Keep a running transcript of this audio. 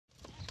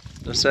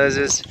دوستان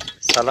عزیز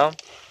سلام،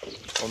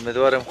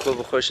 امیدوارم خوب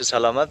و خوش و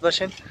سلامت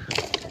باشین.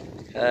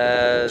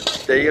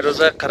 در این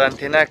روزای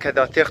قرنطینه که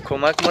داتیق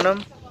کمک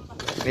منم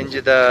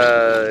اینجا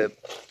در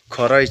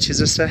کارای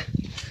چیز است،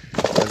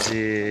 از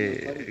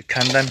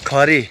کندن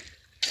کاری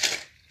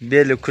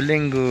بیل و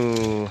کلینگ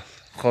و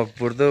خاک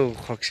برده و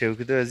خاک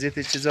شوکده از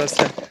این چیز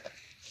است.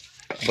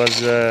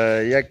 باز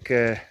یک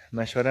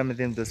مشوره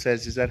میدیم دوستان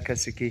عزیز، هر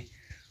کسی که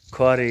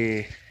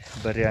کاری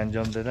برای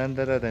انجام دادن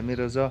داره در می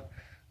روزا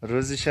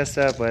روزش هست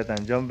باید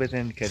انجام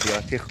بدین که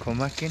دیاتیق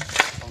کمک کن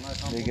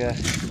دیگه.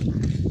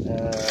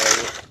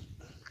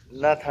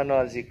 نه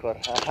تنها از این کار،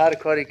 هر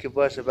کاری که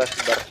باشه، بخش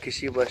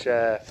برقکشی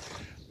باشه،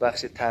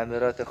 بخش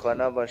تعمیرات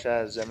خانه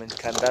باشه، زمین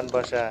کندن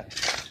باشه،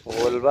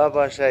 غلبه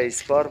باشه،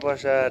 اسپار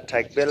باشه،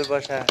 تکبل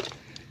باشه،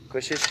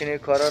 کوشش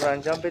کنید کارا رو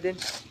انجام بدین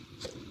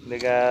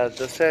دیگه.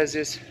 دوستان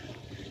عزیز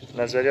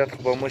نظریات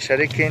با ما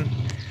شریکین.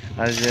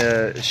 از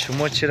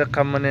شما چی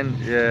رقم منین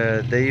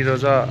در این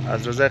روزا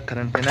از روزای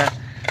قرنطینه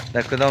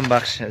در کدام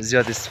بخش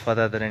زیاد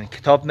استفاده دارین؟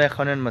 کتاب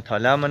میخونین،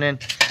 مطالعه منین،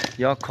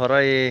 یا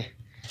کارای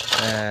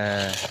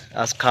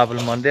از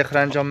قبل مانده خود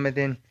انجام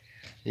میدین،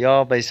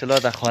 یا به اصطلاح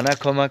در خانه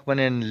کمک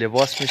منین،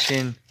 لباس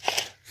میشین،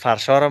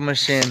 فرشا رو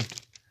میشین،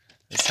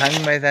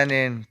 سنگ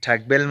میدنین،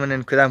 تکبل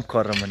منین، کدام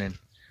کار رو منین؟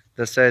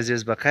 دوستان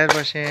عزیز بخیر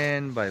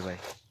باشین. بای بای.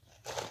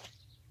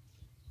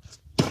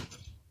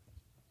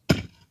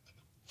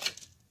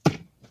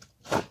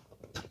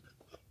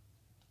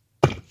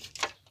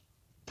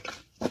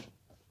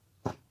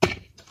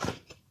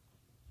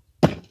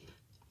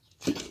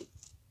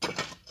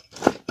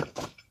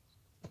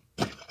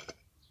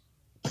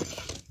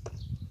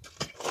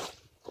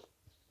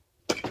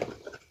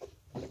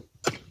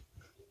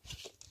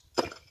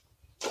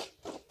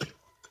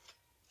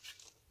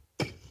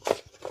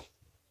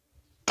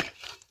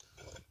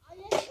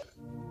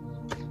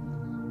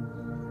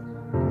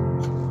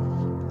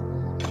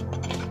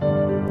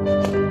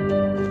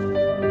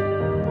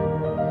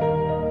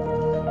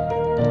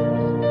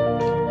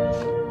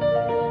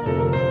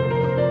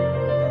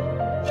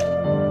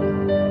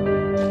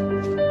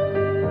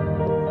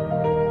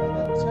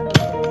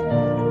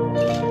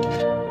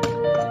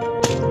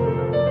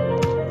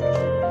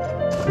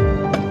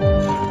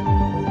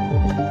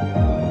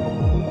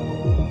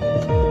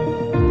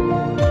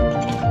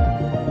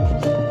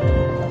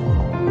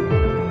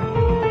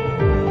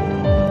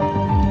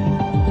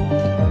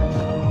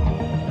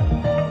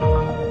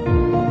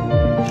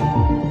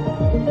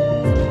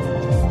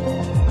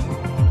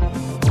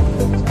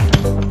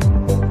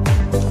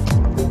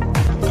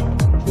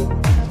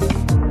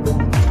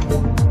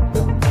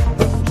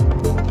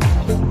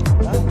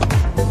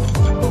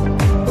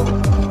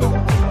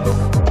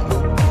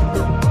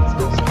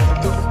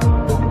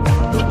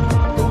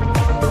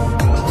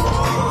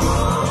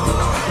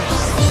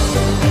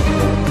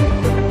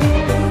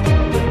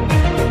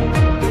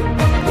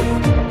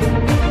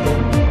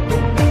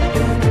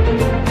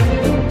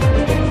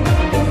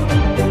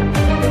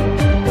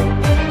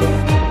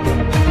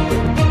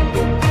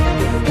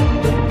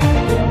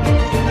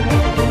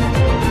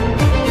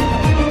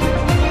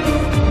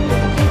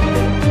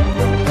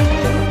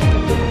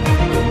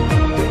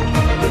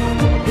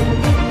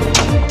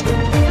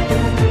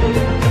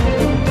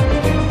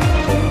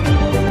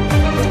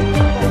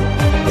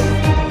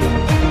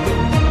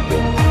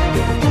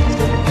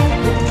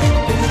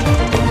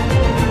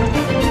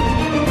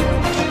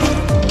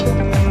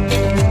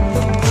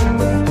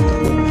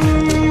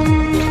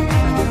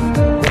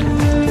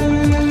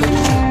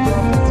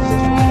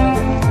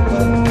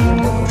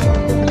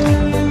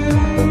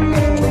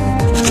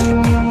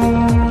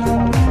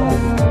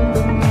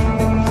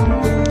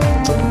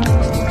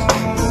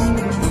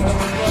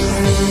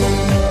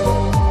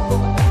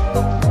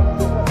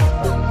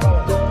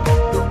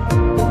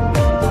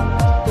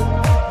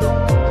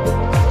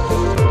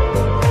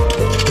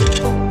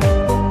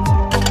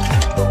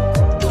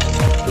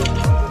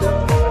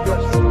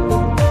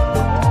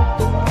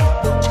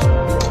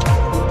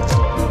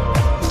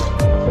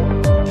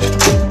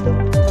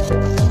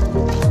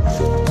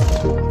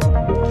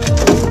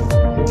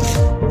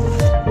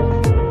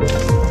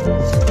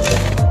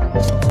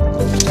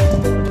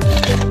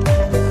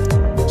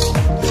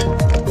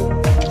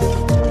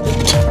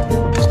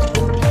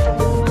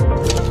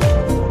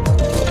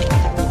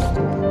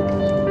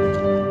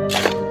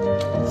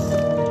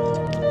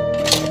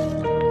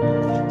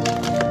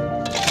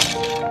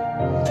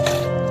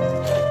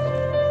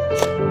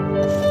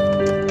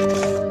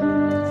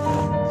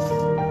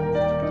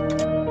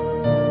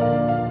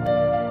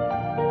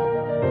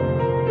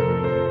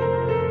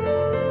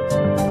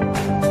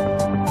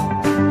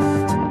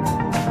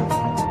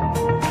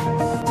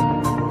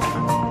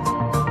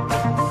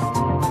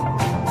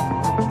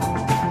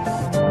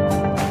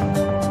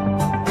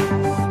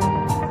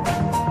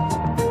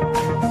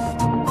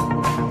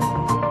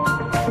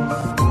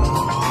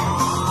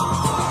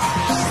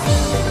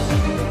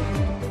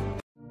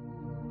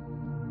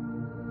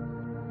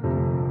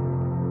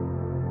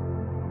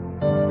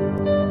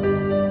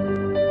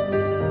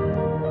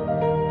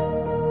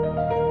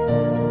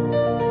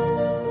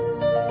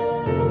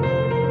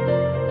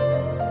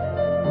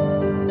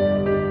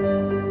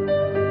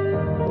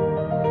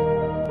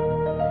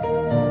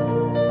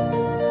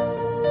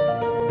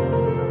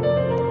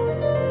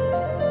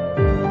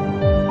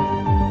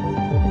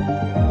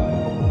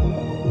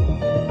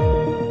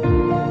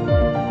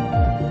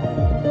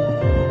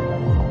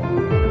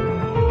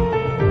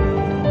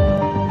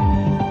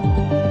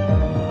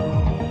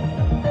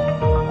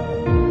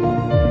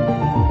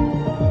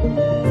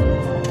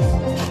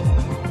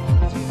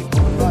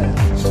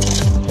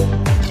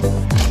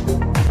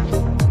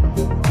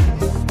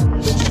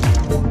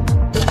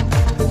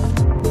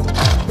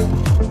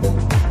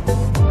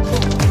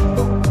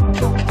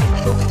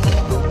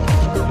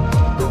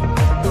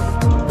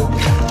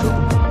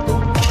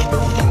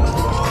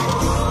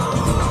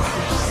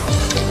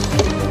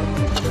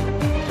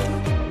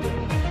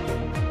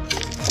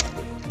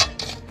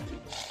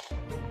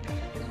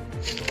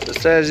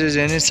 دوستای عزیز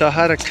یعنی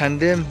ساحه را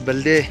کندیم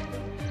بلده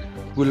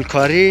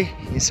گلکاری.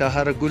 این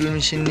ساحه را گل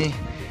میشینی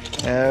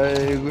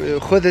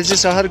خود از این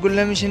ساحه گل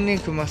نمیشینی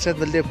که مقصد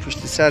بلده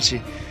پشت سر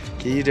شی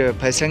که این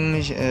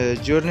پیسنگ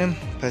جورنیم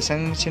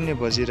پیسنگ میشینی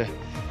بازی را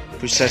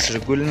پشت سر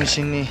گل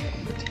میشینی.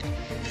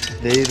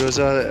 در این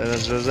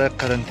روزای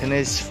قرنطینه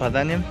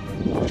استفاده نیم.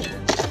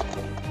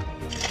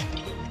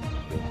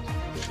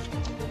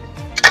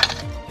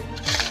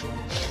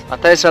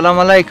 عطای سلام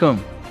علیکم.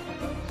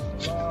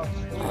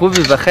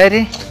 خوبی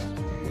بخیری؟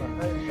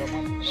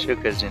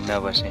 شکر زنده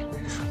باشی.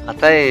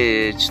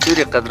 عطای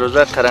چطوری قدر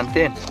روزای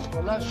قرنطین؟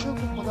 والله شکر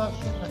خدا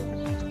شکر.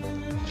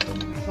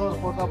 شور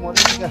خدا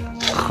موری دیگه.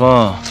 خب.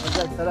 از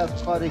یک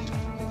طرف کاری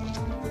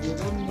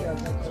بیرونی از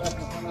یک طرف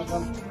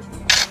مثلا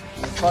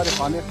کاری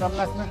خانه کم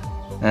نکنه.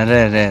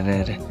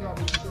 ره.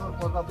 شور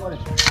خدا موری.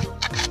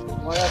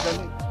 باید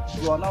دنی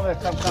جوانا و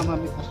کم هم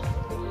میکنه.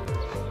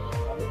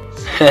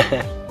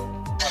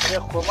 آخه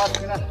خوبت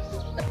کنه.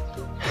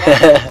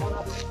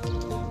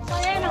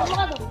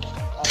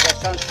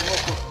 Agachan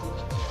smoke.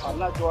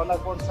 Allah juala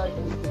kon sai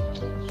kuni.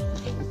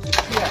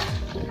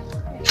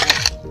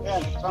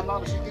 Yan, sana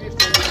sikri.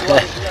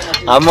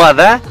 Amu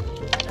ada?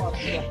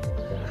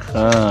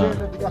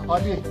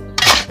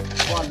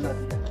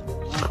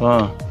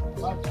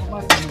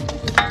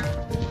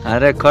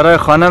 آره کارای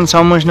خانم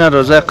ساموش نه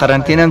روزای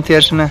قرنطینه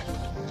تیرش نه.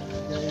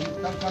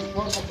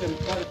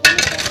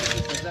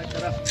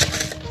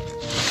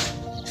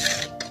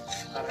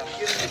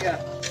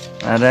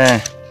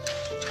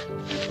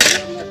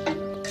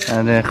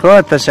 آره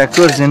خود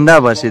تشکر زنده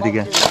باشی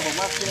دیگه.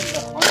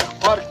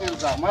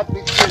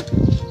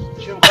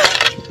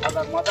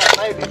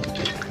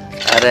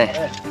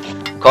 آره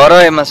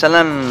کارای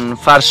مثلا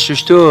فرش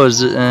ششتو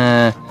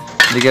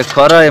دیگه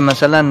کارای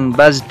مثلا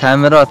بعضی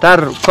تعمیرات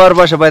هر کار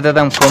باشه باید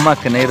آدم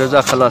کمک کنه این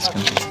روزا خلاص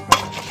کنه.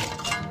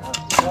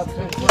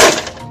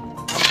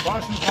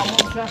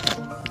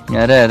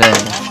 آره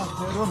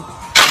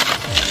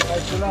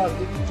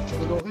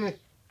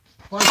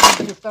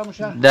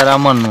در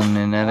امان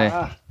مونین. آره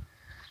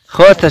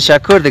خود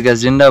تشکر دیگه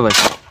زنده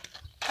باشی.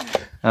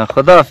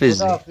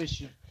 خداحافظ.